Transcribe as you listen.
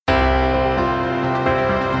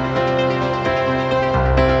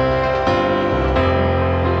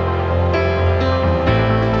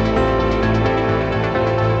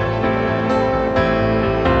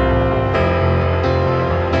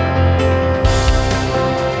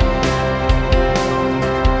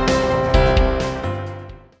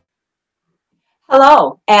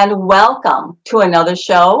and welcome to another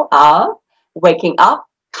show of Waking Up,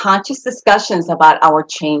 Conscious Discussions about Our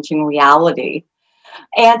Changing Reality.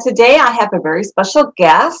 And today I have a very special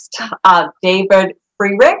guest, David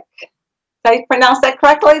Feerick. Did I pronounce that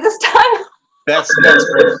correctly this time? That's great,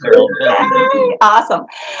 Carol. Thank you. Awesome.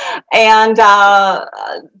 And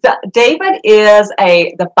David is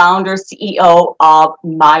the founder, CEO of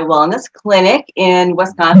My Wellness Clinic in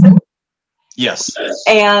Wisconsin. Yes.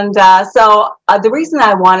 And so the reason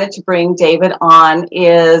I wanted to bring David on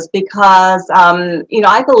is because,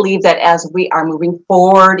 I believe that as we are moving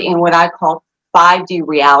forward in what I call 5D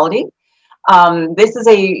reality, this is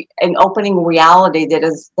an opening reality that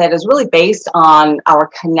is really based on our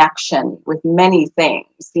connection with many things,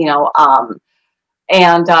 so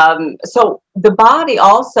the body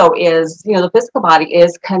also is, the physical body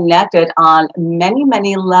is connected on many,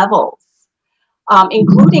 many levels,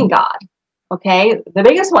 including God. Okay, the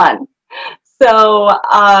biggest one. So,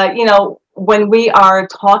 when we are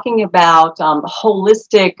talking about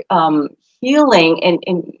holistic healing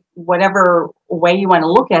in whatever way you want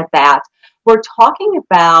to look at that, we're talking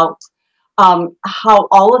about how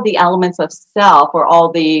all of the elements of self, or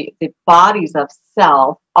all the bodies of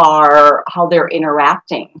self, are how they're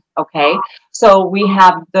interacting. Okay, so we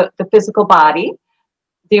have the physical body,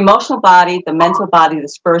 the emotional body, the mental body, the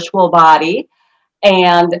spiritual body,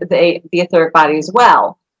 and the etheric body as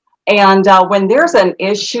well. And when there's an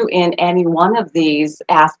issue in any one of these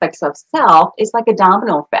aspects of self, it's like a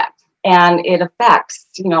domino effect, and it affects,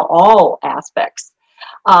 all aspects.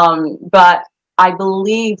 But I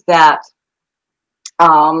believe that,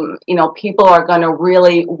 people are going to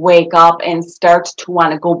really wake up and start to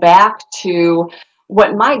want to go back to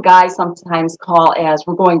what my guys sometimes call as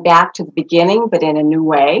we're going back to the beginning, but in a new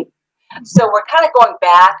way. So we're kind of going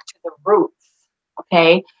back to the roots.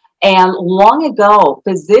 Okay, and long ago,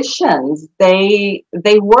 physicians they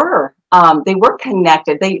were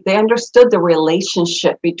connected. They understood the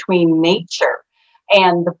relationship between nature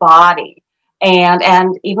and the body, and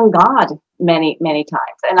even God many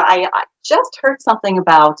times. And I just heard something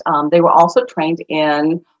about they were also trained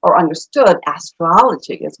in or understood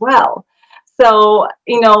astrology as well. So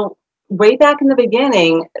way back in the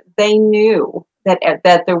beginning, they knew that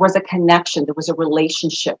there was a connection, there was a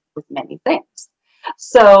relationship with many things.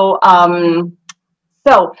 So,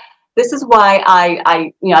 so this is why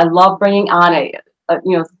I love bringing on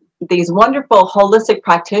these wonderful holistic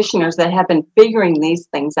practitioners that have been figuring these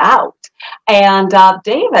things out. And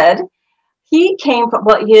David, he came from,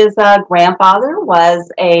 his grandfather was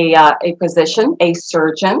a physician, a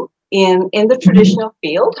surgeon in the traditional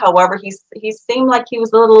field. However, he seemed like he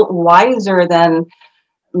was a little wiser than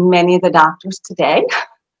many of the doctors today.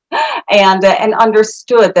 And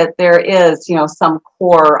understood that there is, some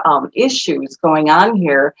core issues going on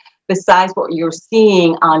here besides what you're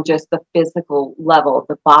seeing on just the physical level of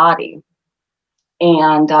the body.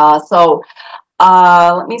 And so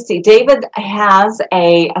let me see. David has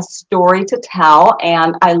a story to tell,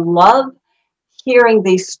 and I love hearing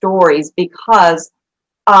these stories because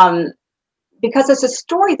it's a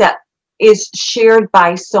story that is shared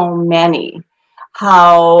by so many.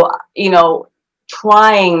 How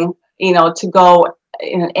trying, to go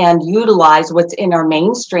and utilize what's in our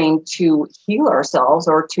mainstream to heal ourselves,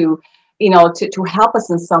 or to help us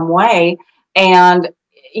in some way. And,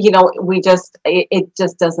 it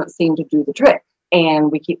just doesn't seem to do the trick.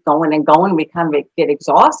 And we keep going and going. We kind of get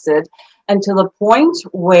exhausted until the point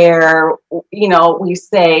where, we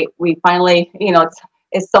say, we finally,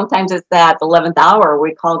 sometimes it's that 11th hour,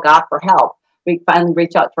 we call God for help. We finally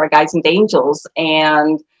reach out to our guides and angels,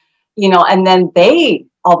 and and then they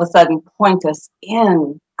all of a sudden point us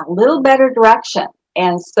in a little better direction.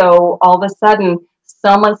 And so all of a sudden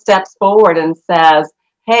someone steps forward and says,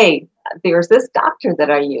 hey, there's this doctor that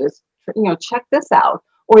I use, check this out.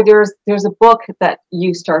 Or there's a book that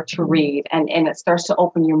you start to read, and it starts to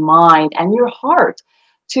open your mind and your heart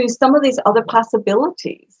to some of these other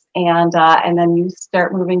possibilities. And then you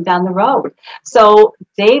start moving down the road. So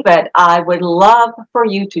David, I would love for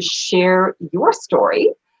you to share your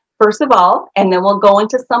story first of all, and then we'll go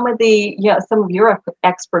into some of your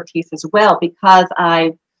expertise as well, because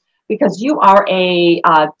you are a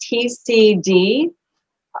TCD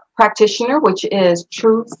practitioner, which is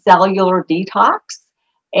True Cellular Detox,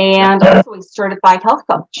 and also a certified health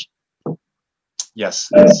coach.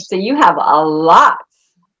 Yes. So you have a lot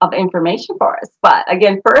of information for us. But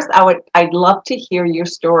again, first, I'd love to hear your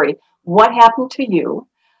story. What happened to you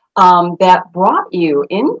that brought you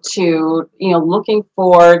into, looking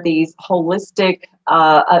for these holistic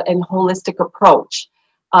approach,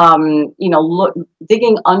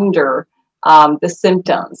 digging under the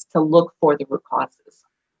symptoms to look for the root causes.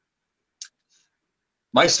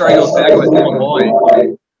 my story goes back to a little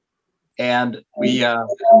boy, and we had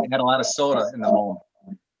a lot of soda in the home.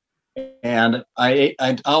 And I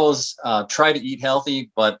always try to eat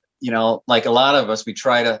healthy, but like a lot of us, we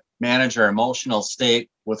try to manage our emotional state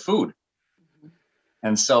with food.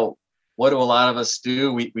 And so, what do a lot of us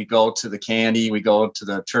do? We go to the candy, we go to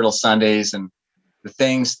the turtle sundaes, and the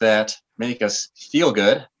things that make us feel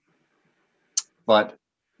good, but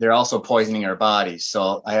they're also poisoning our bodies.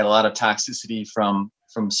 So I had a lot of toxicity from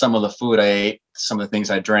some of the food I ate, some of the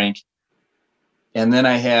things I drank. And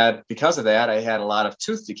then because of that, I had a lot of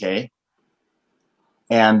tooth decay.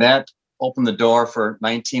 And that opened the door for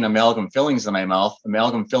 19 amalgam fillings in my mouth.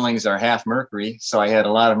 Amalgam fillings are half mercury. So I had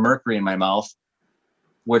a lot of mercury in my mouth,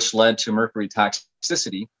 which led to mercury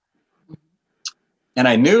toxicity. And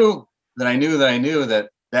I knew that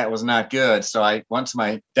that was not good. So I went to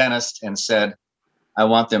my dentist and said, I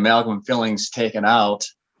want the amalgam fillings taken out.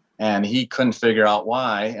 And he couldn't figure out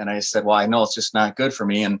why. And I said, well, I know it's just not good for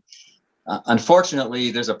me. And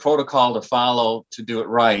unfortunately, there's a protocol to follow to do it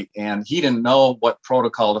right. And he didn't know what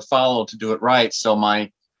protocol to follow to do it right. So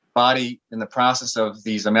my body, in the process of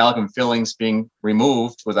these amalgam fillings being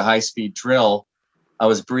removed with a high-speed drill, I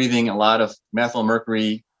was breathing a lot of methyl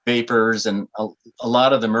mercury vapors, and a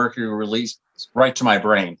lot of the mercury released right to my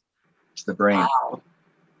brain, to the brain. Wow.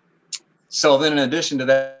 So then in addition to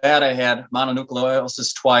that, I had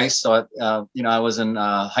mononucleosis twice. So, I was in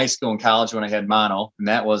high school and college when I had mono, and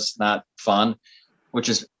that was not fun, which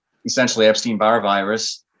is essentially Epstein-Barr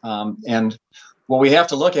virus. And what we have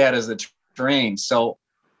to look at is the terrain. So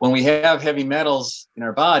when we have heavy metals in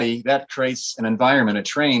our body, that creates an environment, a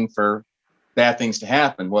terrain for bad things to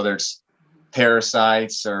happen, whether it's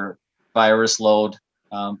parasites or virus load,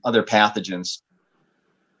 other pathogens.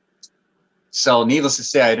 So needless to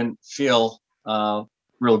say, I didn't feel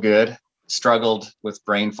real good, struggled with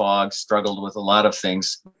brain fog, struggled with a lot of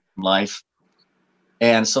things in life.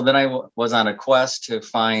 And so then I was on a quest to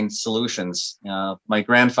find solutions. My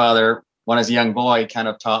grandfather, when I was a young boy, kind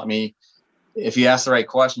of taught me, if you ask the right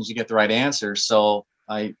questions, you get the right answers. So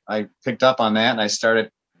I picked up on that, and I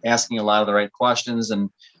started asking a lot of the right questions and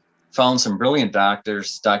found some brilliant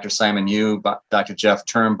doctors, Dr. Simon Yu, Dr. Jeff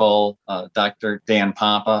Turnbull, Dr. Dan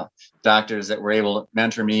Pompa, doctors that were able to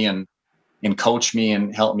mentor me and coach me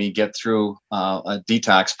and help me get through a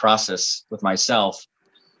detox process with myself.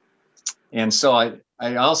 And so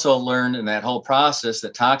I also learned in that whole process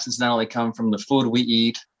that toxins not only come from the food we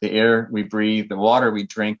eat, the air we breathe, the water we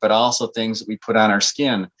drink, but also things that we put on our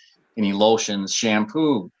skin, any lotions,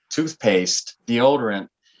 shampoo, toothpaste, deodorant.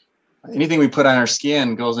 Anything we put on our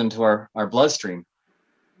skin goes into our bloodstream.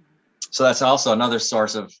 So that's also another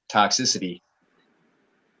source of toxicity.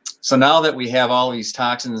 So now that we have all these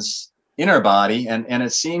toxins in our body, and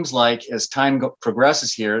it seems like as time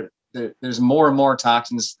progresses here, there's more and more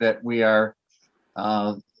toxins that we are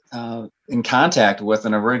in contact with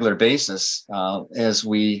on a regular basis as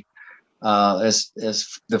the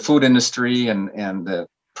food industry and the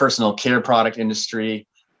personal care product industry,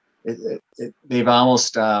 they've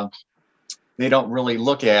almost they don't really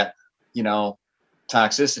look at,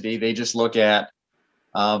 toxicity. They just look at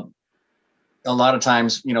a lot of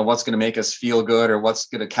times, what's going to make us feel good or what's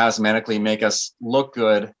going to cosmetically make us look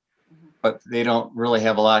good, but they don't really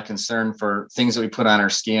have a lot of concern for things that we put on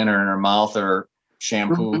our skin or in our mouth or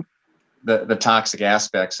shampoo, the toxic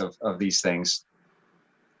aspects of these things.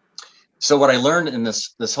 So what I learned in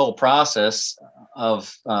this whole process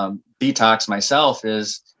of detox myself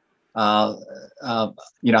is, how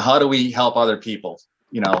do we help other people?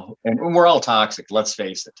 And we're all toxic, let's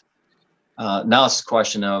face it. Now it's a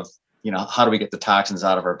question of, how do we get the toxins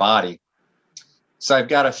out of our body? So I've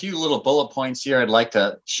got a few little bullet points here I'd like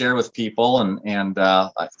to share with people, and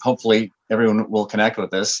hopefully everyone will connect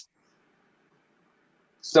with this.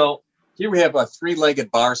 So here we have a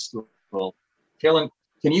three-legged bar stool. Carolyn,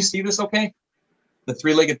 can you see this okay? The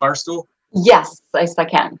three-legged bar stool? Yes, I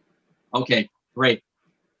can. Okay, great.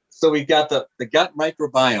 So we've got the gut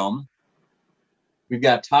microbiome, we've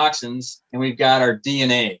got toxins, and we've got our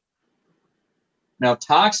DNA. Now,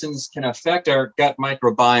 toxins can affect our gut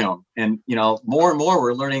microbiome. And, more and more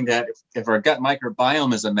we're learning that if our gut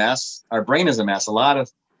microbiome is a mess, our brain is a mess. A lot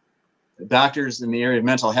of doctors in the area of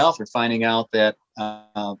mental health are finding out that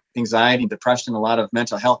anxiety, depression, a lot of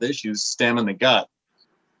mental health issues stem in the gut.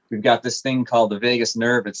 We've got this thing called the vagus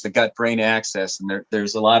nerve. It's the gut-brain axis. And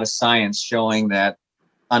there's a lot of science showing that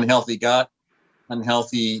unhealthy gut,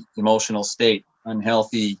 unhealthy emotional state,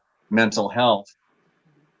 unhealthy mental health.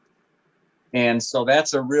 And so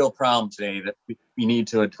that's a real problem today that we need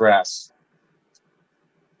to address.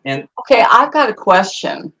 And okay, I've got a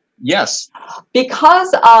question. Yes.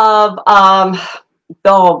 Because of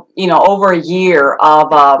though, over a year of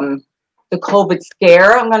the COVID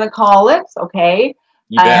scare, I'm going to call it, okay?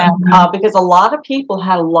 You bet. And because a lot of people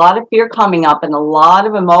had a lot of fear coming up and a lot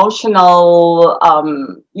of emotional,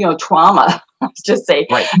 trauma, let's just say,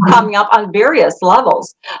 Right. coming up on various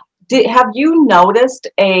levels. Have you noticed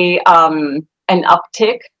an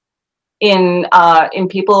uptick in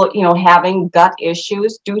people, having gut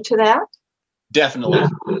issues due to that? Definitely.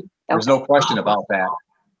 Okay. There's no question about that.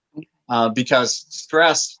 Because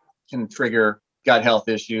stress can trigger gut health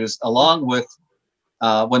issues, along with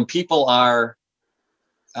when people are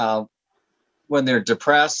when they're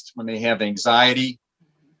depressed, when they have anxiety.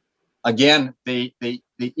 Again, they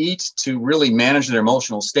eat to really manage their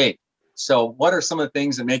emotional state. So what are some of the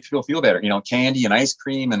things that make people feel better? Candy and ice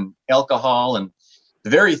cream and alcohol, and the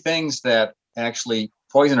very things that actually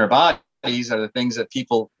poison our bodies are the things that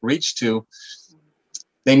people reach to.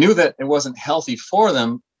 They knew that it wasn't healthy for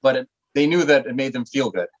them, but they knew that it made them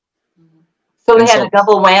feel good. So they had a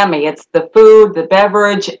double whammy. It's the food, the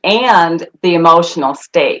beverage, and the emotional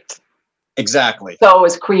state. Exactly. So it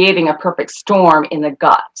was creating a perfect storm in the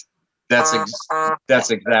gut. That's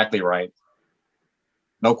exactly right.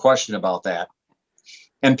 No question about that.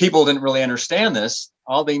 And people didn't really understand this.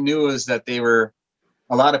 All they knew is that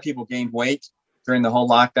a lot of people gained weight during the whole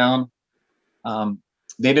lockdown.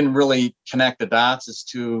 They didn't really connect the dots as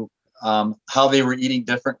to how they were eating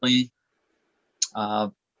differently.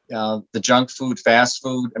 The junk food, fast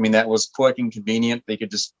food, I mean, that was quick and convenient. They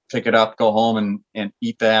could just pick it up, go home and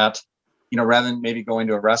eat that, rather than maybe going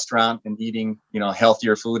to a restaurant and eating,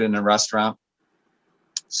 healthier food in a restaurant.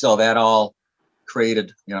 So that all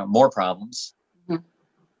created, more problems. Mm-hmm.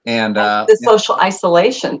 And the social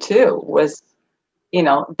isolation too was,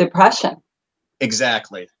 depression.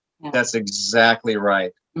 Exactly. Yeah. That's exactly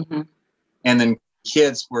right. Mm-hmm. And then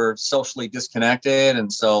kids were socially disconnected.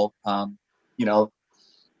 And so,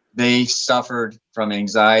 they suffered from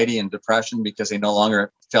anxiety and depression because they no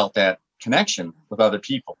longer felt that connection with other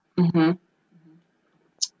people. Mm-hmm.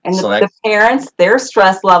 And so the parents, their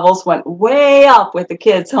stress levels went way up with the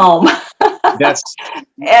kids home.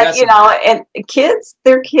 And kids,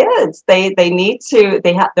 they're kids. They need to.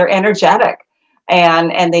 They're energetic,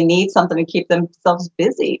 and they need something to keep themselves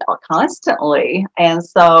busy constantly. And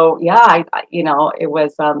so, yeah, it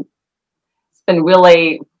was. It's been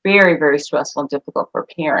really very, very stressful and difficult for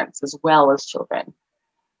parents as well as children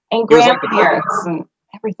and grandparents and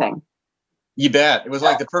everything. You bet. It was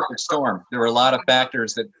like the perfect storm. There were a lot of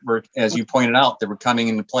factors that were, as you pointed out, that were coming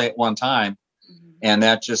into play at one time. And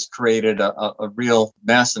that just created a real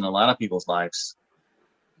mess in a lot of people's lives.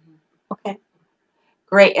 Okay.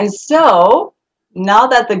 Great. And so now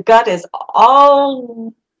that the gut is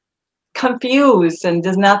all confused and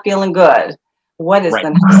is not feeling good, what is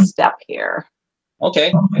the next step here?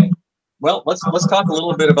 Okay. Well, let's talk a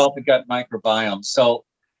little bit about the gut microbiome. So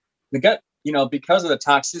the gut, because of the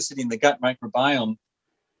toxicity in the gut microbiome,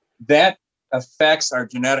 that affects our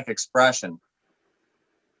genetic expression.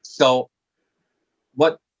 So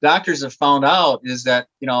what doctors have found out is that,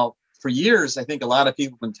 for years, I think a lot of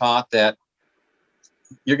people have been taught that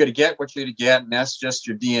you're going to get what you're going to get, and that's just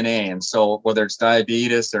your DNA. And so whether it's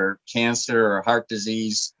diabetes or cancer or heart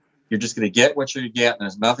disease, you're just going to get what you're going to get, and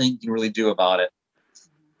there's nothing you can really do about it.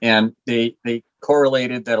 And they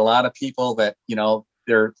correlated that a lot of people that,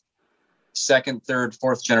 they're second, third,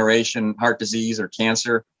 fourth generation heart disease or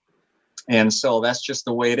cancer. And so that's just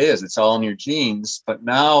the way it is. It's all in your genes. But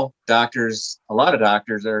now a lot of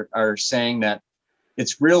doctors are saying that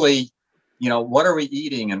it's really, what are we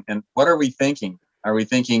eating and what are we thinking? Are we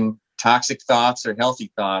thinking toxic thoughts or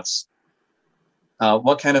healthy thoughts?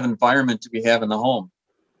 What kind of environment do we have in the home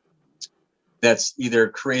that's either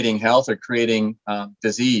creating health or creating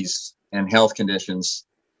disease and health conditions?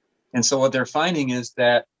 And so what they're finding is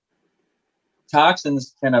that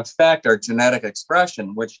toxins can affect our genetic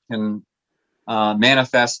expression, which can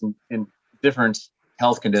manifest in different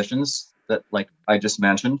health conditions that, like I just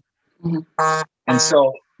mentioned. Mm-hmm. And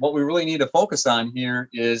so what we really need to focus on here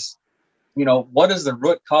is, what is the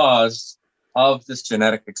root cause of this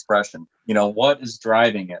genetic expression? What is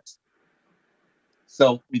driving it?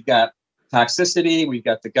 So we've got toxicity, we've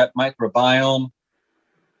got the gut microbiome,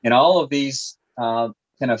 and all of these can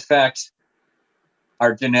affect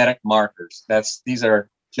our genetic markers. These are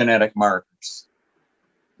genetic markers,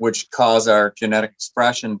 which cause our genetic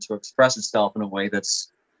expression to express itself in a way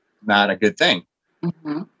that's not a good thing.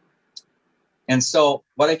 Mm-hmm. And so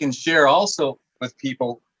what I can share also with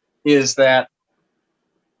people is that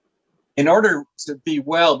in order to be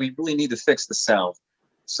well, we really need to fix the cell.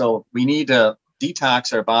 So we need to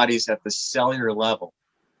detox our bodies at the cellular level.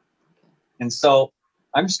 And so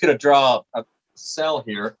I'm just going to draw cell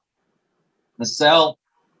here. The cell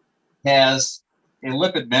has a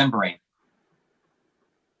lipid membrane.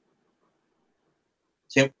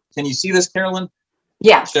 Can you see this, Carolyn?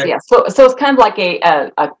 Yes, yes. So it's kind of like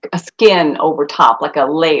a skin over top, like a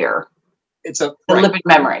layer. It's a lipid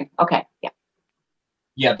membrane. Okay, yeah.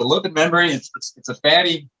 Yeah, the lipid membrane, it's a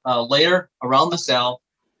fatty layer around the cell.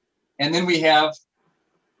 And then we have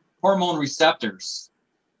hormone receptors.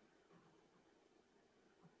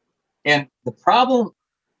 And the problem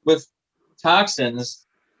with toxins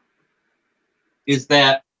is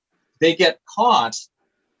that they get caught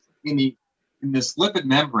in this lipid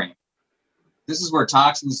membrane. This is where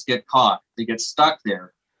toxins get caught. They get stuck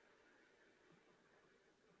there,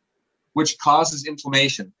 which causes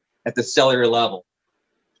inflammation at the cellular level.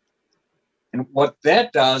 And what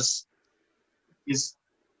that does is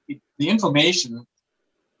the inflammation,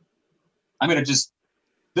 this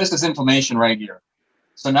is inflammation right here.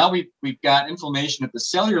 So now we've got inflammation at the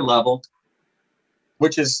cellular level,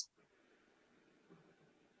 which is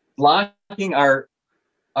blocking our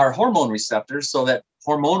hormone receptors so that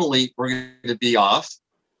hormonally we're going to be off.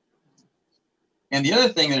 And the other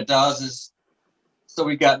thing that it does is, so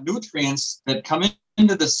we've got nutrients that come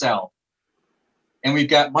into the cell, and we've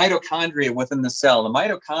got mitochondria within the cell. The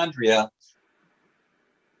mitochondria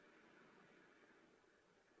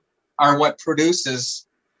are what produces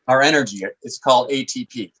our energy. It's called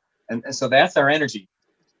ATP. And so that's our energy.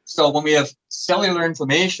 So when we have cellular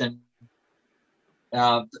inflammation,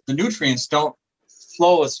 the nutrients don't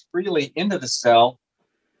flow as freely into the cell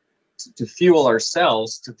to fuel our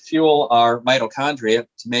cells, to fuel our mitochondria,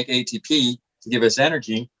 to make ATP, to give us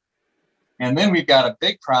energy. And then we've got a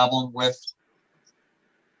big problem with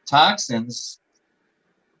toxins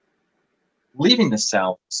leaving the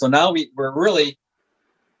cell. So now we're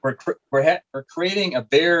creating a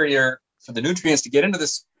barrier for the nutrients to get into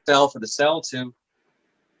the cell, for the cell to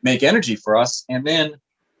make energy for us. And then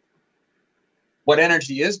what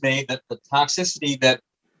energy is made, that the toxicity that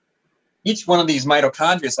each one of these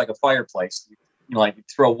mitochondria is like a fireplace. Like you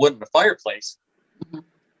throw wood in a fireplace. Mm-hmm.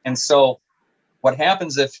 And so what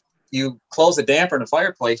happens if you close a damper in a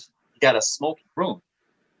fireplace, you got a smoky room.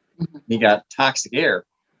 Mm-hmm. You got toxic air.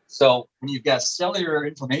 So when you've got cellular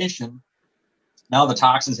inflammation, now the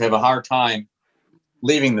toxins have a hard time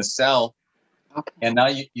leaving the cell. Okay. And now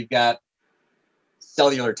you've got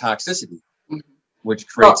cellular toxicity, mm-hmm. which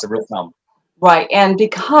creates a real problem. Right. And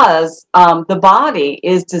because the body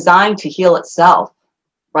is designed to heal itself,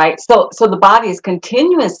 right? So the body is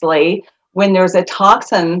continuously, when there's a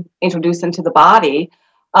toxin introduced into the body,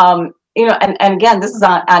 and again, this is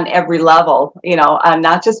on every level,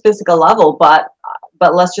 not just physical level, but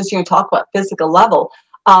let's just, talk about physical level.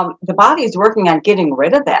 The body is working on getting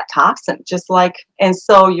rid of that toxin, just like, and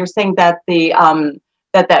so you're saying that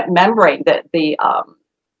that membrane, that the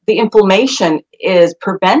inflammation is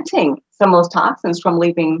preventing some of those toxins from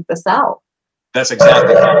leaving the cell. That's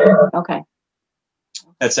exactly right. Okay.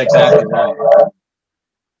 That's exactly right.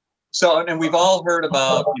 So, and we've all heard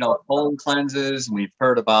about, colon cleanses, and we've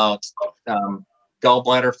heard about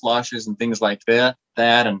gallbladder flushes and things like that.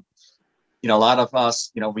 And, a lot of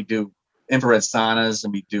us, we do infrared saunas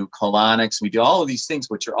and we do colonics. We do all of these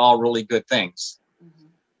things, which are all really good things mm-hmm.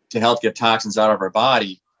 to help get toxins out of our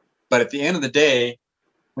body. But at the end of the day,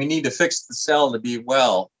 we need to fix the cell to be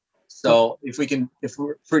well. So if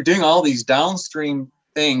we're doing all these downstream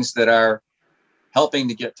things that are helping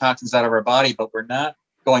to get toxins out of our body, but we're not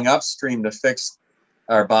going upstream to fix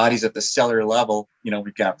our bodies at the cellular level,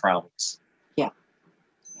 we've got problems. Yeah.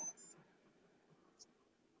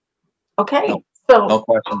 Okay. No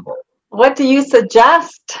question. What do you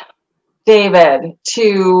suggest, David,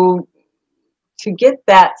 to get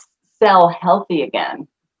that cell healthy again?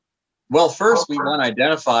 Well, first we want to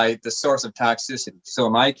identify the source of toxicity. So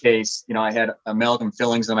in my case, I had amalgam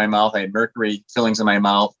fillings in my mouth. I had mercury fillings in my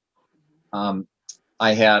mouth.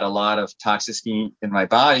 I had a lot of toxicity in my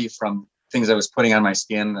body from things I was putting on my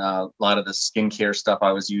skin. A lot of the skincare stuff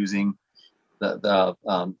I was using, the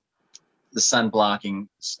sun blocking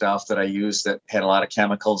stuff that I used that had a lot of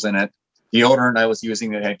chemicals in it. Deodorant I was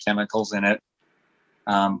using that had chemicals in it.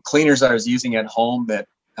 Cleaners I was using at home that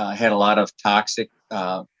had a lot of toxic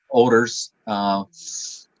odors,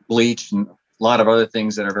 bleach, and a lot of other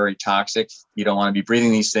things that are very toxic. You don't want to be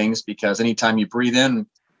breathing these things, because anytime you breathe in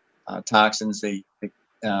toxins,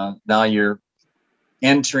 now you're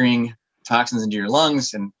entering toxins into your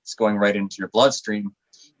lungs, and it's going right into your bloodstream.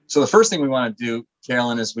 So the first thing we want to do,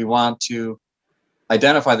 Carolyn, is we want to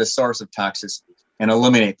identify the source of toxicity and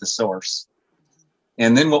eliminate the source.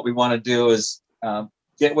 And then what we want to do is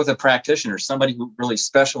get with a practitioner, somebody who really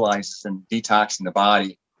specializes in detoxing the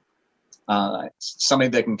body. somebody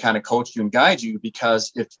that can kind of coach you and guide you,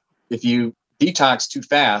 because if you detox too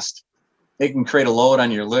fast, it can create a load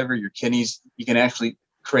on your liver, your kidneys. You can actually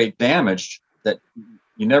create damage that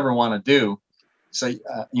you never want to do. So,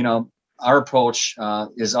 our approach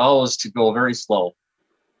is always to go very slow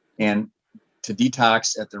and to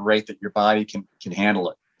detox at the rate that your body can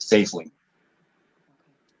handle it safely.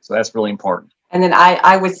 So that's really important. And then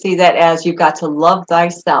I would see that as you've got to love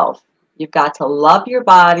thyself. You've got to love your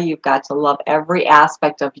body. You've got to love every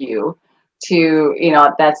aspect of you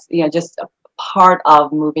that's, just a part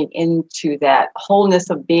of moving into that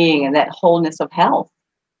wholeness of being and that wholeness of health.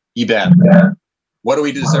 You bet. What do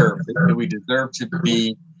we deserve? Do we deserve to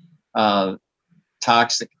be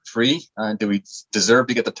toxic free? Do we deserve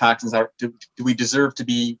to get the toxins out? Do we deserve to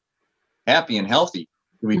be happy and healthy?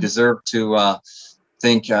 Do we deserve to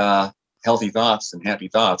think healthy thoughts and happy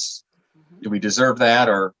thoughts? Do we deserve that,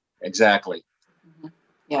 or exactly?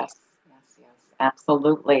 Yes,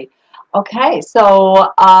 absolutely. Okay,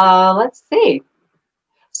 so let's see.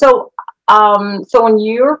 So, so in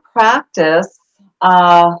your practice,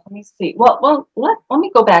 let me see. Well, let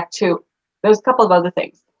me go back to. There's a couple of other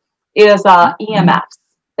things. Is EMFs.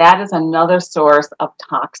 That is another source of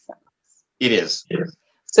toxins. It is.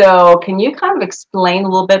 So can you kind of explain a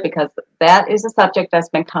little bit, because that is a subject that's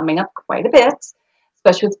been coming up quite a bit,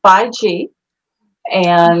 especially with 5G.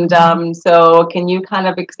 And so can you kind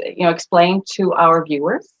of explain to our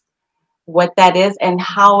viewers what that is and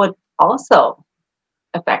how it also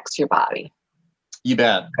affects your body? You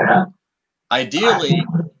bet. Ideally,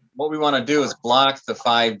 what we want to do is block the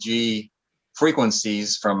 5G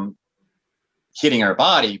frequencies from hitting our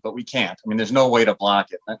body, but we can't. I mean, there's no way to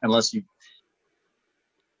block it unless you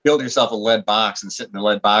build yourself a lead box and sit in the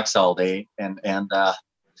lead box all day, and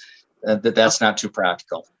that's not too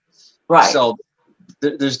practical. Right. So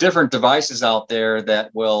there's different devices out there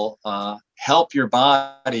that will help your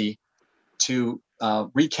body to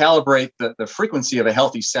recalibrate the frequency of a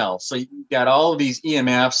healthy cell. So you've got all of these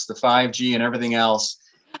EMFs, the 5G and everything else.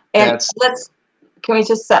 And can we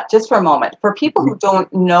just for a moment, for people who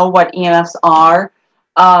don't know what EMFs are,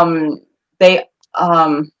 it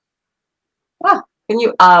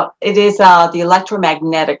is the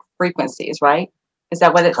electromagnetic frequencies, right? Is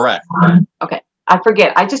that what it's? Correct. Okay. I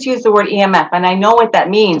forget. I just use the word EMF, and I know what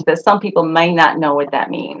that means, but some people may not know what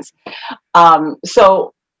that means.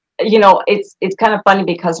 So, it's kind of funny,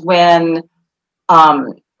 because when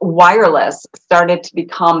wireless started to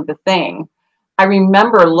become the thing, I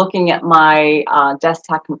remember looking at my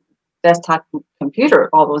desktop computer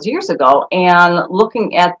all those years ago and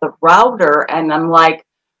looking at the router, and I'm like,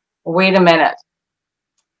 wait a minute.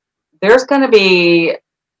 There's going to be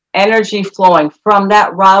energy flowing from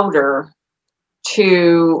that router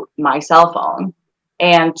to my cell phone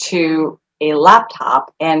and to a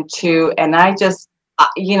laptop and I just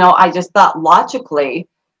thought logically,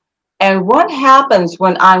 and what happens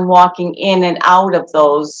when I'm walking in and out of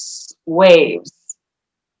those waves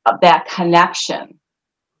of that connection?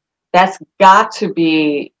 That's got to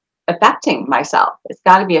be affecting myself. It's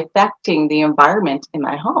got to be affecting the environment in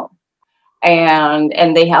my home.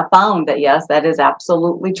 And they have found that, yes, that is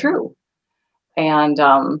absolutely true. And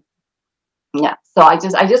yeah, so I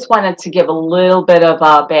just wanted to give a little bit of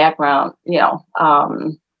a background,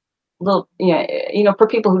 for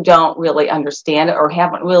people who don't really understand it or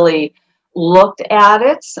haven't really looked at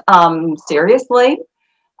it seriously,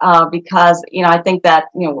 because I think that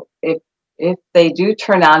if they do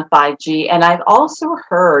turn on 5G, and I've also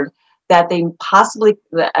heard that they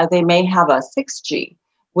may have a 6G,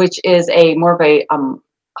 which is a more of a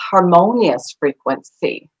harmonious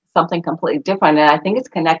frequency, something completely different, and I think it's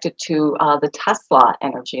connected to the Tesla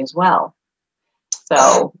energy as well.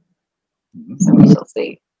 So we shall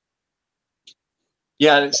see.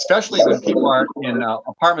 Yeah, especially when people are in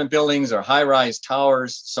apartment buildings or high-rise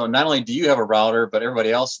towers. So not only do you have a router, but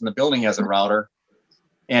everybody else in the building has a router.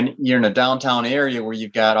 And you're in a downtown area where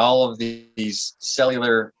you've got all of these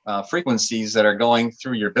cellular frequencies that are going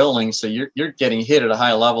through your building. So you're getting hit at a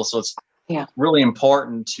high level. So it's really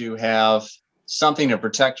important to have something to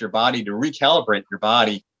protect your body, to recalibrate your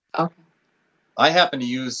body. Okay. I happen to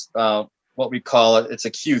use what we call it's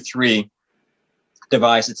a Q3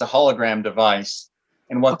 device. It's a hologram device.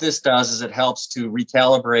 And what this does is it helps to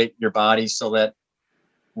recalibrate your body so that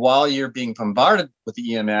while you're being bombarded with the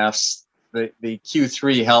EMFs, the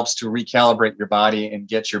Q3 helps to recalibrate your body and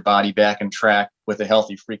get your body back on track with a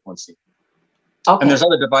healthy frequency. Okay. And there's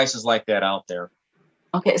other devices like that out there.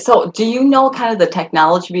 Okay, so do you know kind of the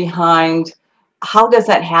technology behind how does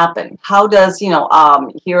that happen? How does, here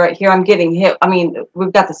I'm getting hit. I mean,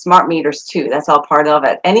 we've got the smart meters too. That's all part of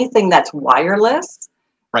it. Anything that's wireless,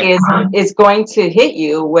 Right. is going to hit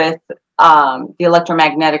you with the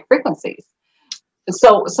electromagnetic frequencies.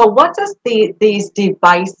 So what does these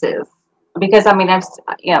devices? Because I mean, I've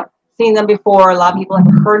seen them before. A lot of people have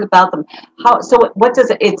heard about them. What does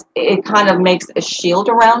it kind of makes a shield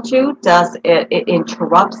around you? Does it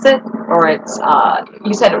interrupts it, or it's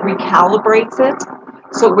you said it recalibrates it?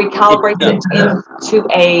 So it recalibrates it into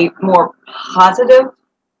a more positive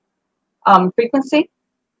frequency?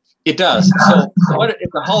 It does. So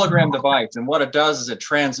it's a hologram device, and what it does is it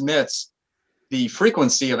transmits the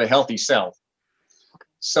frequency of a healthy cell.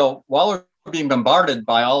 So while we're being bombarded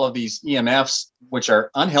by all of these EMFs, which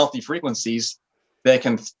are unhealthy frequencies, that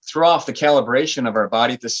can throw off the calibration of our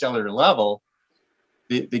body at the cellular level,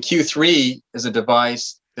 the Q3 is a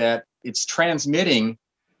device that it's transmitting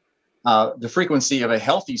the frequency of a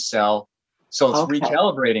healthy cell, so it's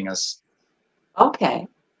recalibrating us. Okay.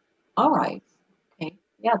 All right. Okay.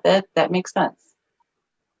 Yeah, that makes sense.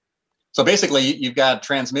 So basically, you've got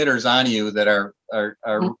transmitters on you that are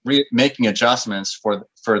making adjustments for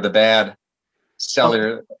the bad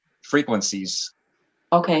cellular frequencies.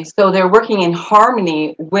 Okay, so they're working in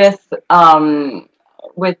harmony with the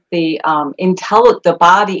the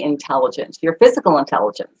body intelligence, your physical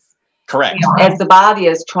intelligence. Correct. As the body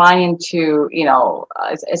is trying to,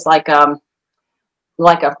 it's like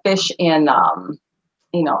a fish in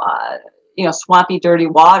swampy, dirty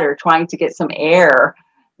water, trying to get some air.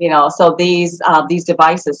 So these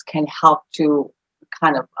devices can help to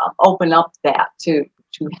kind of open up that to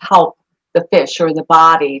help the fish or the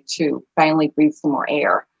body to finally breathe some more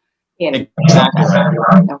air. Exactly.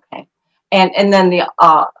 Okay. And then the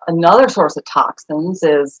another source of toxins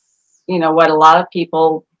is, what a lot of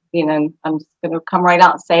people, I'm just going to come right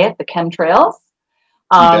out and say it, the chemtrails.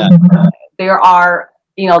 There are,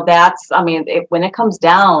 when it comes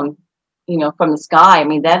down, from the sky, I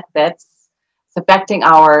mean, that's affecting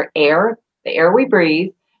our air, the air we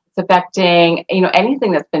breathe. It's affecting,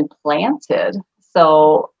 anything that's been planted.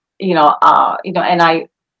 So, and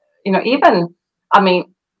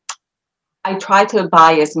I try to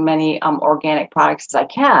buy as many organic products as I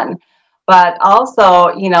can, but also,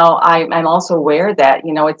 I'm also aware that,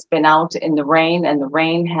 it's been out in the rain, and the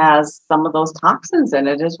rain has some of those toxins in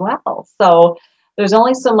it as well. So there's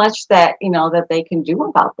only so much that, that they can do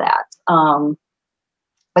about that.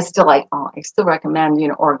 But still, I still recommend,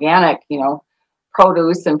 organic,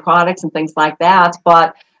 produce and products and things like that.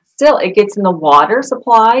 But still, it gets in the water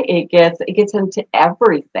supply. It gets into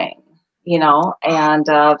everything, and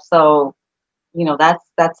so.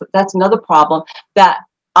 That's another problem that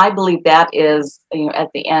I believe that is, at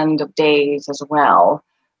the end of days as well.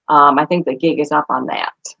 I think the gig is up on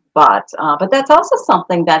that, but that's also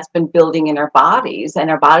something that's been building in our bodies, and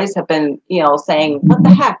our bodies have been, saying, what the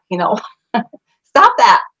heck, stop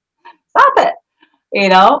that, stop it,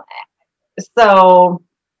 So,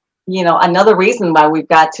 another reason why we've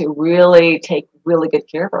got to really take really good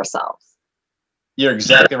care of ourselves. You're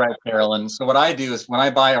exactly right, Carolyn. So what I do is when I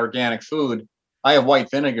buy organic food, I have white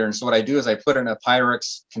vinegar. And so what I do is I put it in a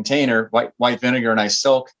Pyrex container, white vinegar, and I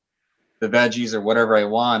soak the veggies or whatever I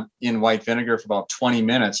want in white vinegar for about 20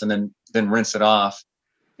 minutes and then rinse it off.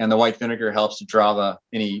 And the white vinegar helps to draw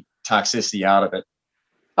any toxicity out of it.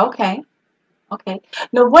 Okay.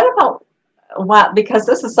 Now, because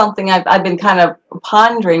this is something I've been kind of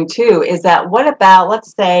pondering too, is that what about,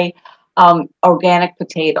 let's say, organic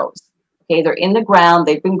potatoes? Okay, they're in the ground.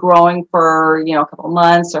 They've been growing for, a couple of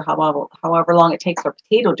months or however long it takes for a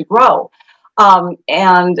potato to grow.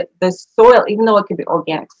 And the soil, even though it could be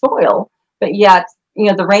organic soil, but yet,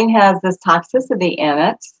 the rain has this toxicity in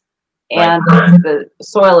it, and the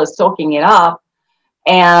soil is soaking it up,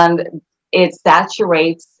 and it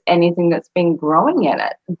saturates anything that's been growing in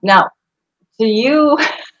it. Now, do you,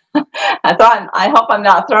 I hope I'm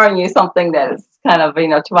not throwing you something that is kind of,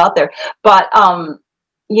 too out there, but,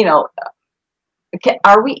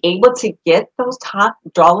 are we able to get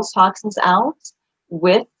draw those toxins out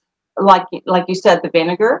with, like you said, the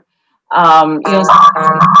vinegar, some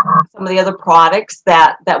of the other products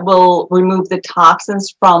that will remove the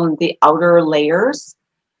toxins from the outer layers,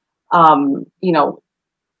 or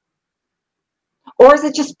is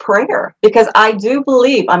it just prayer? Because I do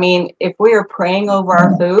believe, if we are praying over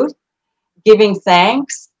our food, giving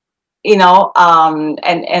thanks,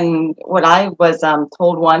 and what I was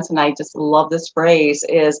told once, and I just love this phrase,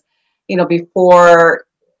 is, before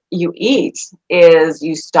you eat, is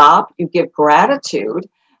you stop, you give gratitude,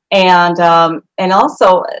 and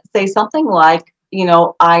also say something like,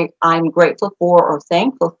 I'm grateful for or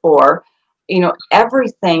thankful for,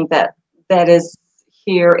 everything that is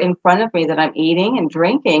here in front of me that I'm eating and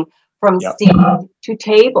drinking from seed to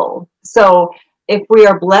table. So if we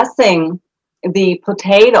are blessing the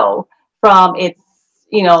potato from its,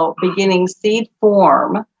 beginning seed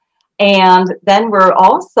form, and then we're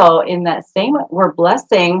also in that same, we're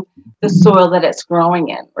blessing the soil that it's growing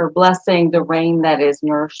in. We're blessing the rain that is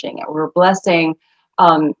nourishing it. We're blessing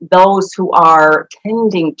those who are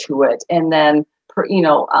tending to it, and then,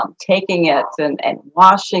 taking it and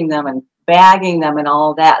washing them and bagging them and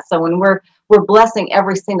all of that. So when we're blessing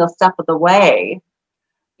every single step of the way,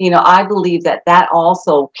 I believe that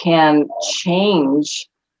also can change,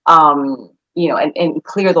 and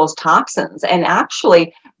clear those toxins, and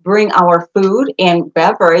actually bring our food and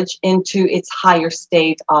beverage into its higher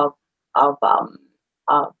state of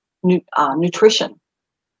nutrition.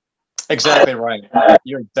 Exactly right.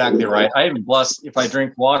 You're exactly right. I even bless, if I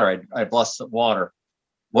drink water, I bless the water.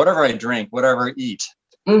 Whatever I drink, whatever I eat.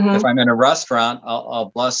 Mm-hmm. If I'm in a restaurant,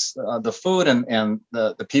 I'll bless the food and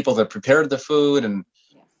the people that prepared the food, and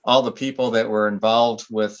all the people that were involved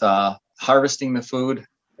with harvesting the food.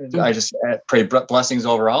 Mm-hmm. I just pray blessings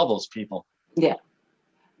over all those people. Yeah,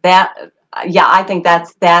 I think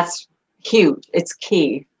that's huge. It's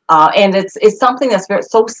key, and it's something that's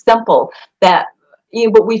so simple that,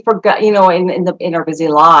 but we forgot, in our busy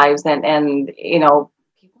lives, and people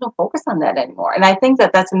don't focus on that anymore. And I think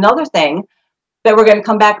that's another thing that we're going to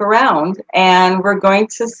come back around, and we're going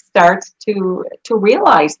to start to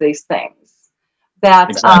realize these things, that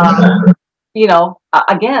Exactly.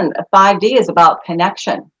 again, 5D is about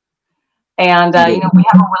connection, and we have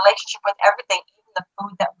a relationship with everything, even the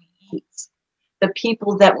food that we eat, the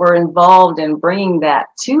people that were involved in bringing that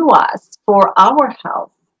to us for our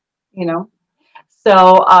health.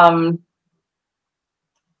 So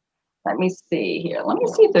let me see here. Let me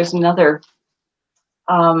see if there's another.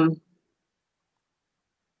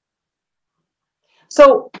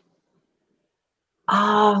 So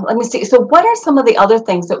let me see. So what are some of the other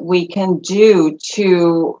things that we can do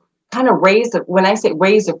to kind of raise it? When I say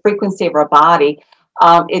raise the frequency of our body,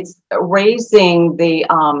 it's raising the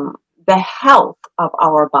health of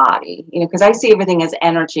our body. Because I see everything as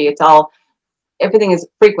energy. Everything is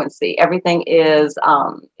frequency. Everything is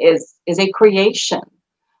a creation.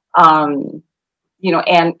 And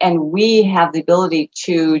we have the ability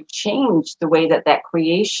to change the way that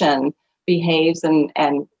creation behaves and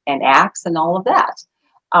acts and all of that.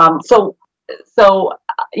 So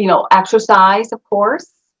exercise, of course.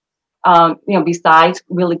 Besides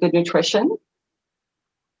really good nutrition.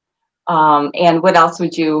 And what else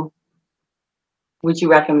would you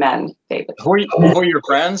recommend, David? Who are your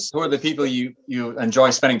friends? Who are the people you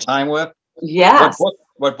enjoy spending time with? Yes.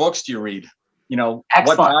 What books do you read? Excellent.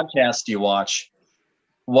 What podcasts do you watch?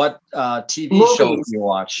 What TV Movies. shows do you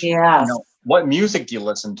watch? Yes. What music do you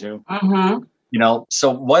listen to? Mm-hmm.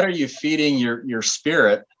 So what are you feeding your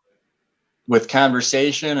spirit with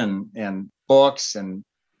conversation and books and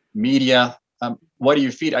media? What do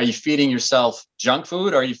you feed? Are you feeding yourself junk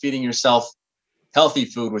food? Or are you feeding yourself healthy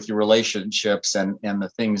food with your relationships and the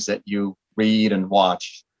things that you read and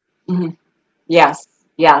watch? Mm-hmm. Yes.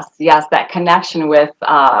 That connection with,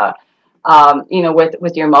 with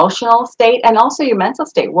your emotional state and also your mental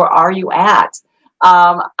state. Where are you at?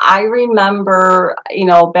 I remember,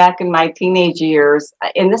 back in my teenage years,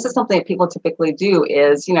 and this is something that people typically do,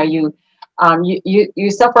 is, you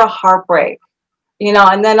suffer a heartbreak,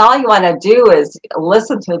 and then all you want to do is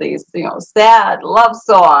listen to these, sad love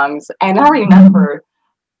songs. And I remember,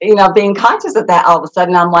 being conscious of that all of a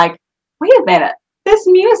sudden. I'm like, wait a minute, this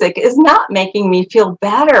music is not making me feel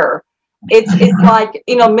better. It's like,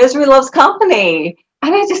 misery loves company.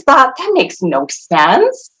 And I just thought, that makes no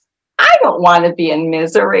sense. I don't want to be in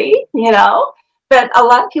misery, but a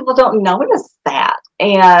lot of people don't notice that.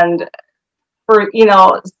 And for,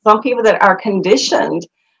 some people that are conditioned,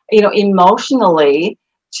 emotionally,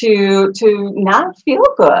 to not feel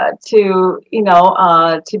good, to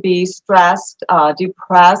be stressed,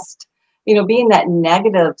 depressed, be in that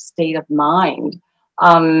negative state of mind.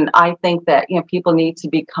 I think that, people need to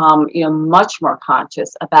become, much more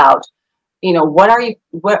conscious about, what are you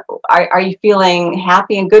feeling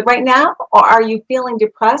happy and good right now? Or are you feeling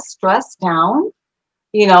depressed, stressed down?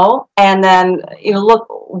 And then, look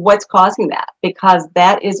what's causing that, because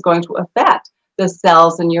that is going to affect the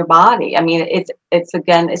cells in your body. I mean, it's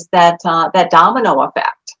that domino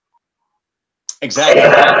effect. Exactly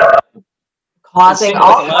right. Causing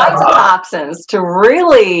all kinds of toxins to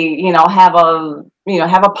really, have a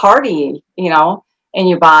party, in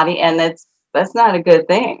your body. And that's not a good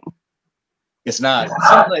thing. It's not. It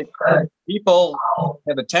seems like people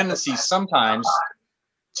have a tendency sometimes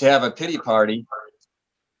to have a pity party,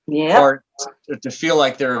 Yeah. or to feel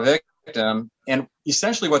like they're a victim. And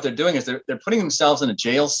essentially what they're doing is they're putting themselves in a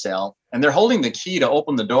jail cell, and they're holding the key to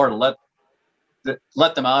open the door to let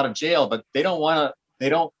them out of jail, but they don't want to.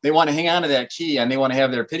 They want to hang on to that key, and they want to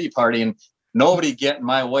have their pity party, and nobody get in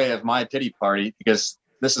my way of my pity party, because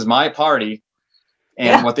this is my party.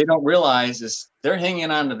 And what they don't realize is they're hanging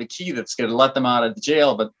on to the key that's going to let them out of the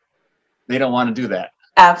jail, but they don't want to do that.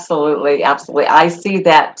 Absolutely, absolutely. I see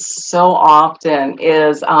that so often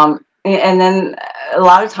and then a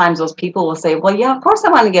lot of times those people will say, well, yeah, of course I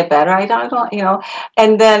want to get better. I don't,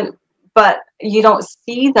 and then, but you don't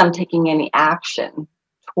see them taking any action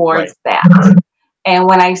towards that. And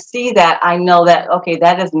when I see that, I know that, okay,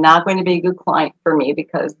 that is not going to be a good client for me,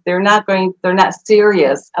 because they're not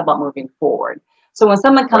serious about moving forward. So when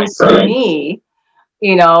someone comes to me,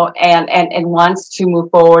 and wants to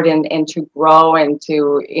move forward and to grow and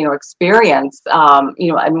to, experience, a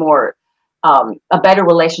better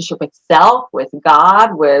relationship with self, with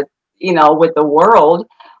God, with the world,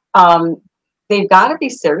 they've got to be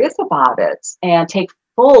serious about it and take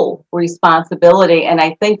full responsibility. And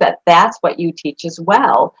I think that that's what you teach as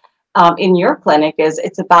well, in your clinic.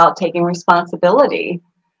 It's about taking responsibility.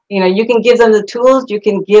 You can give them the tools, you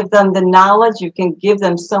can give them the knowledge, you can give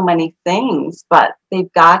them so many things, but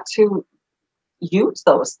they've got to use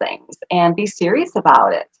those things and be serious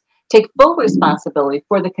about it. Take full responsibility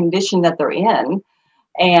for the condition that they're in.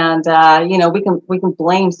 And, we can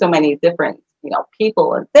blame so many different,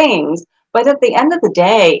 people and things, but at the end of the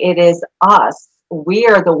day, it is us. We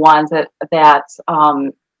are the ones that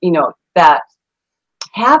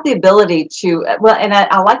have the ability to, and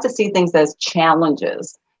I like to see things as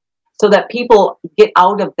challenges, so that people get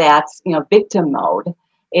out of that, victim mode.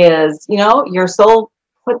 Is, your soul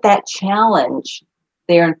put that challenge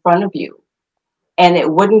there in front of you, and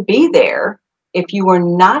it wouldn't be there if you were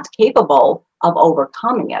not capable of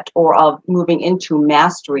overcoming it or of moving into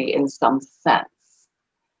mastery in some sense.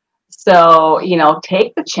 So,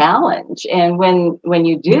 take the challenge, and when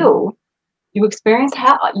you do, you experience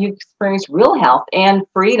real health and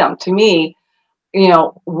freedom. To me,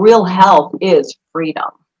 real health is freedom.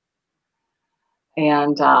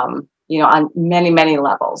 And, on many, many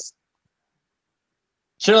levels.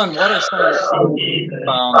 Shilin, what are some of the things you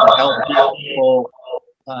found to help people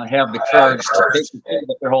have the courage to take the key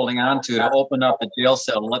that they're holding on to open up the jail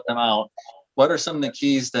cell and let them out? What are some of the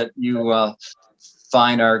keys that you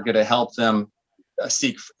find are going to help them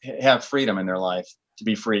have freedom in their life, to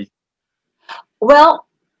be free? Well,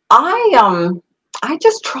 I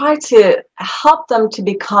just try to help them to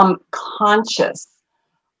become conscious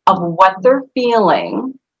of what they're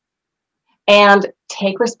feeling and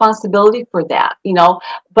take responsibility for that,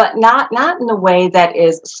 but not in a way that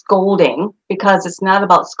is scolding, because it's not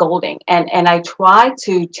about scolding. And I try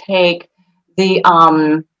to take the,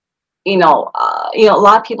 a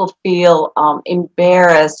lot of people feel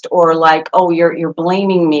embarrassed, or like, oh, you're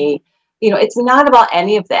blaming me. It's not about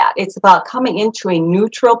any of that. It's about coming into a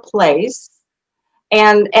neutral place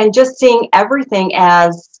and just seeing everything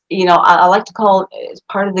as, I like to call it as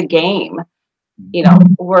part of the game.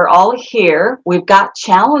 We're all here. We've got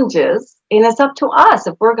challenges, and it's up to us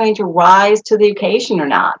if we're going to rise to the occasion or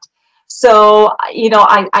not. So,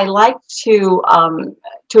 I like to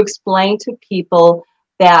explain to people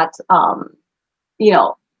that, I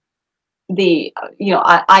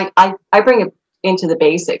bring it into the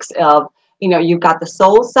basics of, you've got the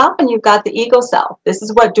soul self and you've got the ego self. This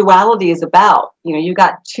is what duality is about. You've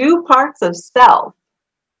got two parts of self.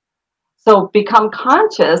 So become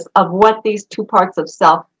conscious of what these two parts of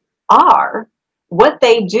self are, what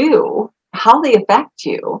they do, how they affect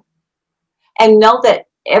you, and know that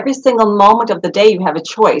every single moment of the day you have a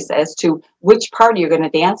choice as to which part you're going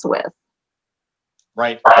to dance with.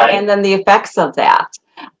 Right. And then the effects of that.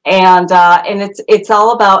 And it's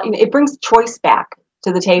all about, it brings choice back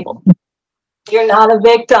to the table. You're not a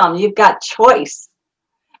victim. You've got choice.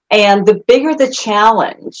 And the bigger the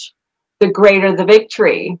challenge, the greater the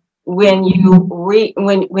victory. When you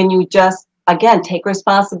when you just, again, take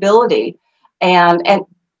responsibility, and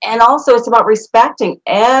also it's about respecting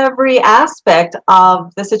every aspect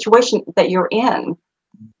of the situation that you're in.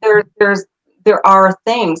 There are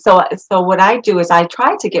things. So what I do is I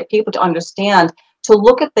try to get people to understand, to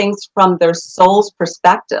look at things from their soul's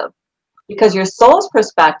perspective, because your soul's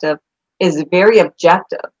perspective is very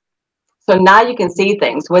objective. So now you can see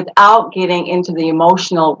things without getting into the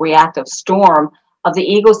emotional reactive storm of the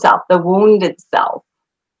ego self, the wounded self,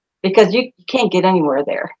 because you can't get anywhere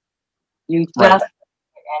there. You just can't get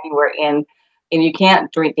anywhere in, and you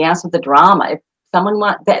can't dance with the drama. If someone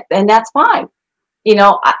wants that, and that's fine.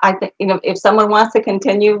 I think, if someone wants to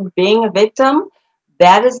continue being a victim,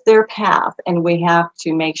 that is their path, and we have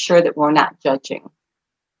to make sure that we're not judging.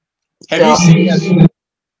 Have you seen that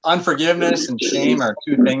unforgiveness and shame are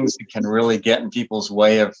two things that can really get in people's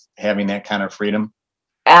way of having that kind of freedom?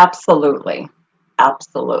 Absolutely.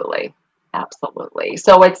 Absolutely. Absolutely.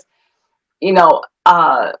 So it's, you know,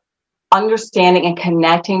 understanding and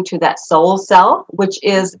connecting to that soul self, which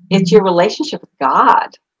is, it's your relationship with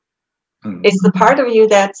God. It's the part of you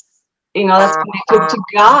that's, that's connected to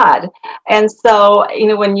God. And so,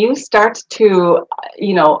 when you start to,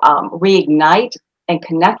 reignite and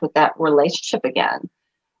connect with that relationship again,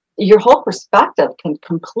 your whole perspective can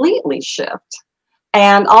completely shift.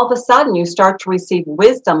 And all of a sudden, you start to receive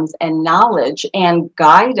wisdoms and knowledge and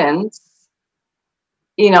guidance,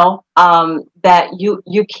 that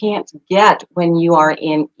you can't get when you are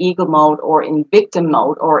in ego mode or in victim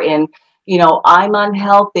mode or in, I'm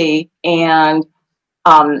unhealthy. And,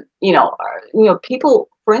 people,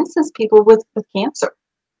 for instance, people with cancer.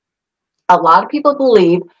 A lot of people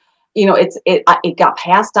believe, it got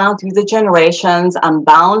passed down through the generations. I'm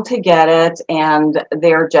bound to get it, and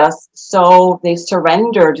they're just they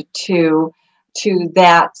surrendered to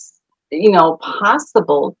that,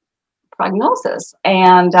 possible prognosis.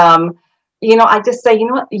 And I just say,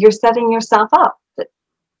 what, you're setting yourself up.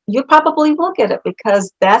 You probably will get it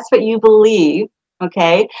because that's what you believe.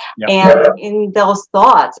 Okay. Yep. And in those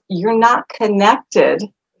thoughts, you're not connected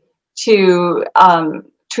to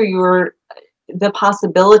the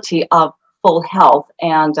possibility of full health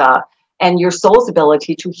and your soul's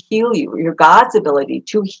ability to heal you, your God's ability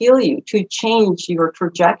to heal you, to change your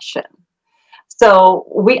trajectory. So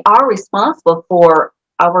we are responsible for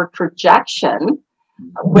our trajectory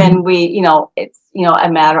when we, it's,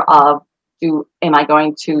 a matter of, am I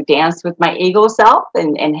going to dance with my ego self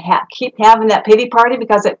and keep having that pity party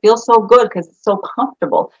because it feels so good, because it's so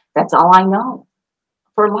comfortable? That's all I know.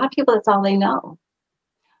 For a lot of people, that's all they know.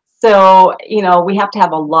 So, we have to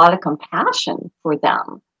have a lot of compassion for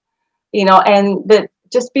them, but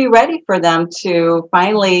just be ready for them to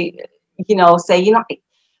finally, say,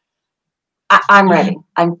 I'm ready.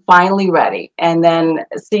 I'm finally ready. And then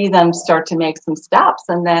see them start to make some steps,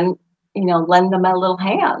 and then, lend them a little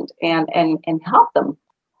hand and help them,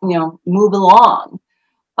 move along.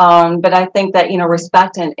 But I think that,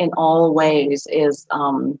 respect in all ways is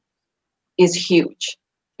huge,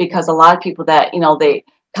 because a lot of people that, they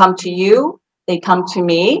come to you, they come to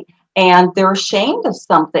me, and they're ashamed of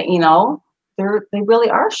something, they really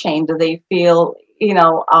are ashamed. They feel,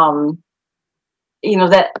 that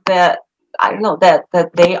I don't know,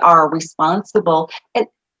 that they are responsible. And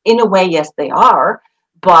in a way, yes, they are,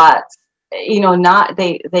 but not,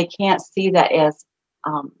 they can't see that as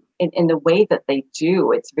in the way that they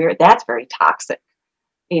do. That's very toxic.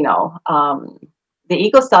 The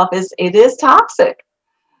ego self is toxic.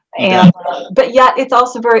 And but yet it's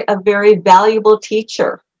also a very valuable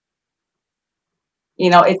teacher.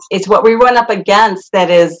 It's what we run up against that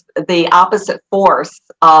is the opposite force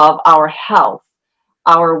of our health,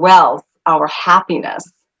 our wealth, our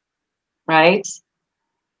happiness, right?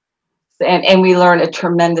 And we learn a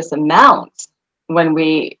tremendous amount when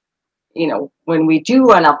we do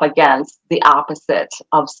run up against the opposite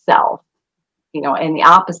of self, and the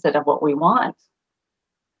opposite of what we want.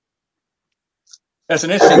 That's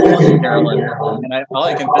an interesting point, Carolyn. And all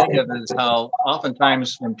I can think of is how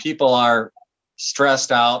oftentimes when people are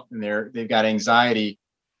stressed out and they've got anxiety,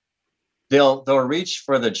 they'll reach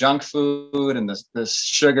for the junk food and the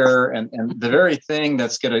sugar and the very thing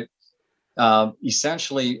that's going to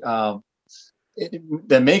essentially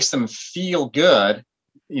that makes them feel good,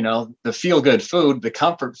 the feel good food, the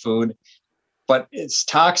comfort food, but it's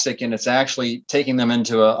toxic, and it's actually taking them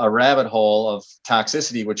into a rabbit hole of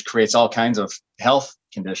toxicity, which creates all kinds of health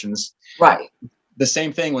conditions. Right. The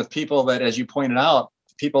same thing with people that, as you pointed out,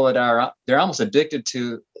 people that they're almost addicted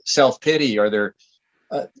to self-pity or their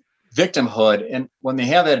victimhood. And when they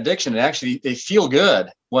have that addiction, they feel good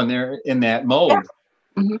when they're in that mode. Yeah.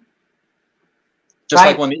 Mm-hmm. Just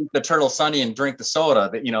like when they eat the turtle sunny and drink the soda,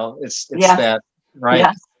 that, it's that, right?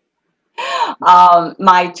 Yes.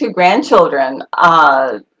 My two grandchildren,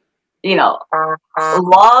 love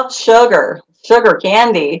sugar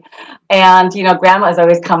candy. And, grandma's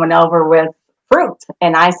always coming over with fruit.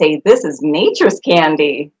 And I say, this is nature's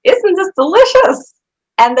candy. Isn't this delicious?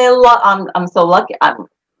 And they love, I'm so lucky.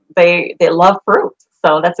 They love fruit.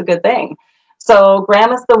 So that's a good thing. So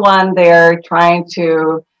grandma's the one they're trying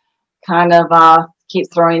to kind of keep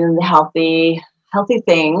throwing in the healthy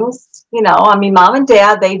things. Mom and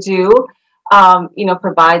dad, they do,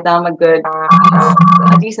 provide them a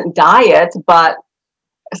decent diet, but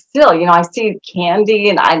still, I see candy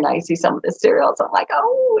and I see some of the cereals. I'm like,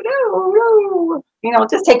 oh, no.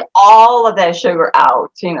 just take all of that sugar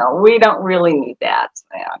out. We don't really need that.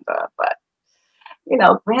 And, but,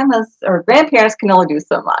 grandmas or grandparents can only do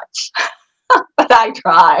so much, but I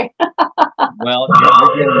try. Well,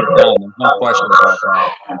 you're getting it done. There's no question about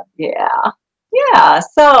that. Yeah. Yeah.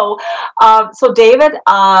 So David,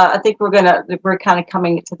 I think we're kind of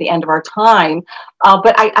coming to the end of our time.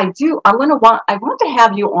 But I want to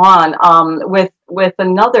have you on, with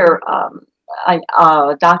another,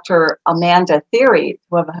 Dr. Amanda Theory,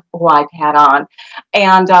 who I've had on.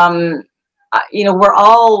 And, we're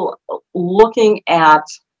all looking at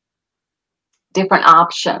different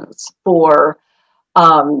options for,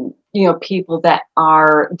 people that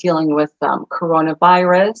are dealing with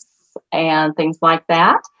coronavirus and things like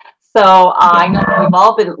that. So I know that we've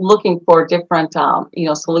all been looking for different,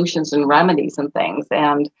 solutions and remedies and things.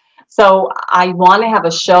 And so I want to have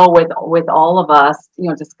a show with all of us,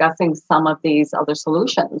 discussing some of these other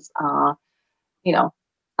solutions.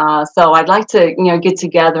 So I'd like to, get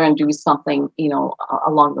together and do something,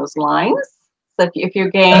 along those lines. So if you're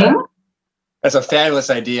game. That's a fabulous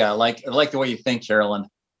idea. I like the way you think, Carolyn.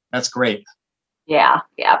 That's great. Yeah,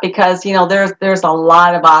 because there's a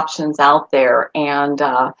lot of options out there, and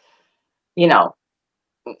we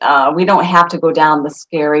don't have to go down the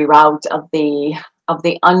scary route of the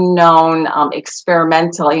unknown,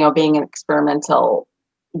 experimental, being an experimental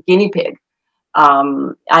guinea pig.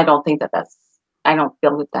 I don't feel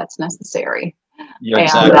that that's necessary. You're And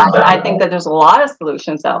exactly I think that there's a lot of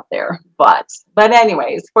solutions out there, but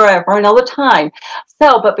anyways, for another time.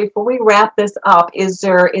 But before we wrap this up, is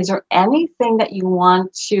there anything that you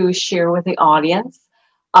want to share with the audience,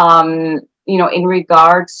 in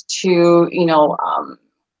regards to,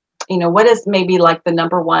 what is maybe like the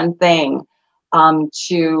number one thing,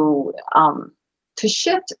 to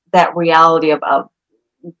shift that reality of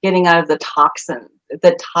getting out of the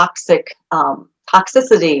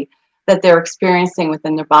toxicity that they're experiencing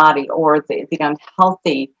within their body, or the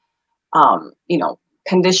unhealthy,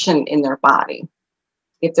 condition in their body.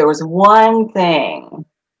 If there was one thing,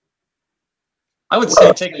 I would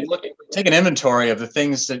say take an inventory of the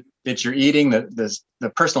things that you're eating, the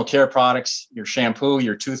personal care products, your shampoo,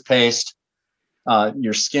 your toothpaste,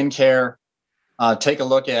 your skincare. Take a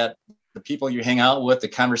look at the people you hang out with, the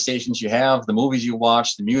conversations you have, the movies you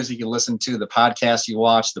watch, the music you listen to, the podcasts you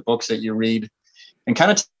watch, the books that you read, and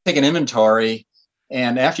kind of take an inventory.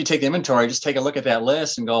 And after you take the inventory, just take a look at that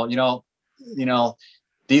list and go,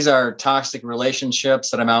 these are toxic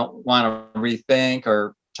relationships that I might want to rethink,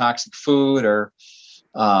 or toxic food, or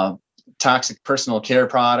toxic personal care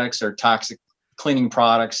products, or toxic cleaning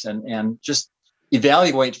products, and just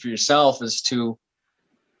evaluate for yourself as to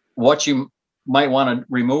what you might want to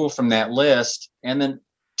remove from that list, and then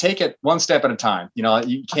take it one step at a time.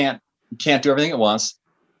 You can't do everything at once,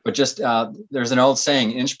 but just there's an old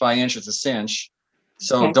saying, inch by inch it's a cinch.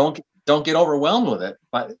 So okay. don't get overwhelmed with it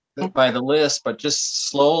by the list, but just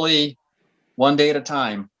slowly, one day at a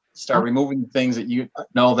time, start removing things that you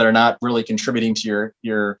know that are not really contributing to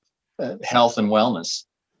your health and wellness.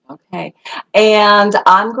 Okay. And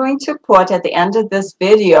I'm going to put at the end of this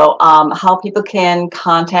video, how people can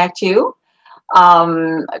contact you,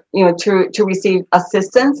 to receive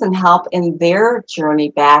assistance and help in their journey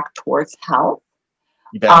back towards health.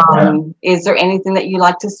 Is there anything that you'd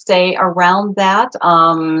like to say around that?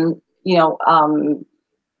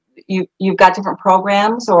 You've got different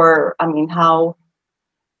programs, or how,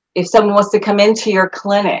 if someone wants to come into your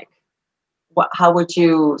clinic, how would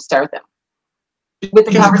you start them with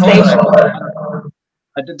the conversation?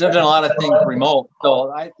 I've done a lot of things remote,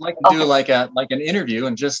 so I like to do like an interview,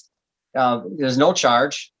 and just there's no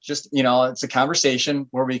charge. Just it's a conversation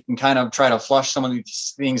where we can kind of try to flush some of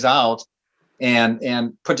these things out,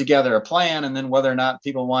 and put together a plan. And then whether or not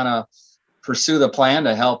people want to pursue the plan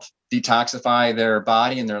to help detoxify their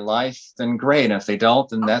body and their life, then great. And if they don't,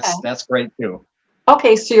 then that's great too.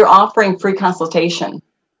 Okay, so you're offering free consultation.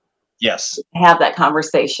 Yes. Have that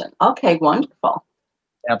conversation. Okay, wonderful.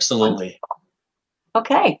 Absolutely. Wonderful.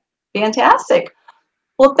 Okay, fantastic.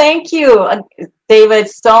 Well, thank you, David,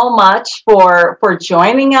 so much for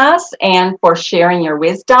joining us and for sharing your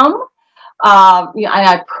wisdom.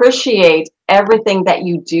 I appreciate everything that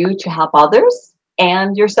you do to help others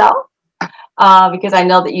and yourself, because I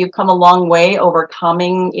know that you've come a long way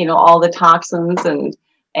overcoming, all the toxins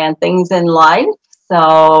and things in life.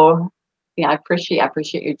 So, I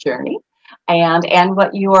appreciate your journey and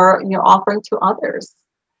what you're offering to others.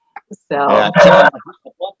 So,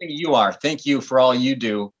 one thing you are. Thank you for all you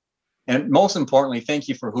do, and most importantly, thank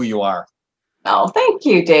you for who you are. Oh, thank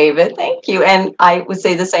you, David. Thank you, and I would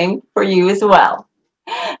say the same for you as well.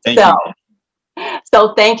 Thank you.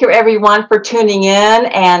 So thank you everyone for tuning in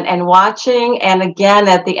and watching. And again,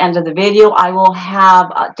 at the end of the video, I will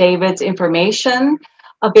have David's information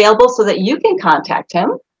available so that you can contact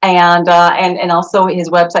him, and also his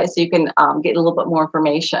website so you can get a little bit more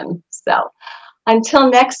information. So until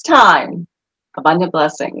next time, abundant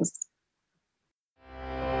blessings.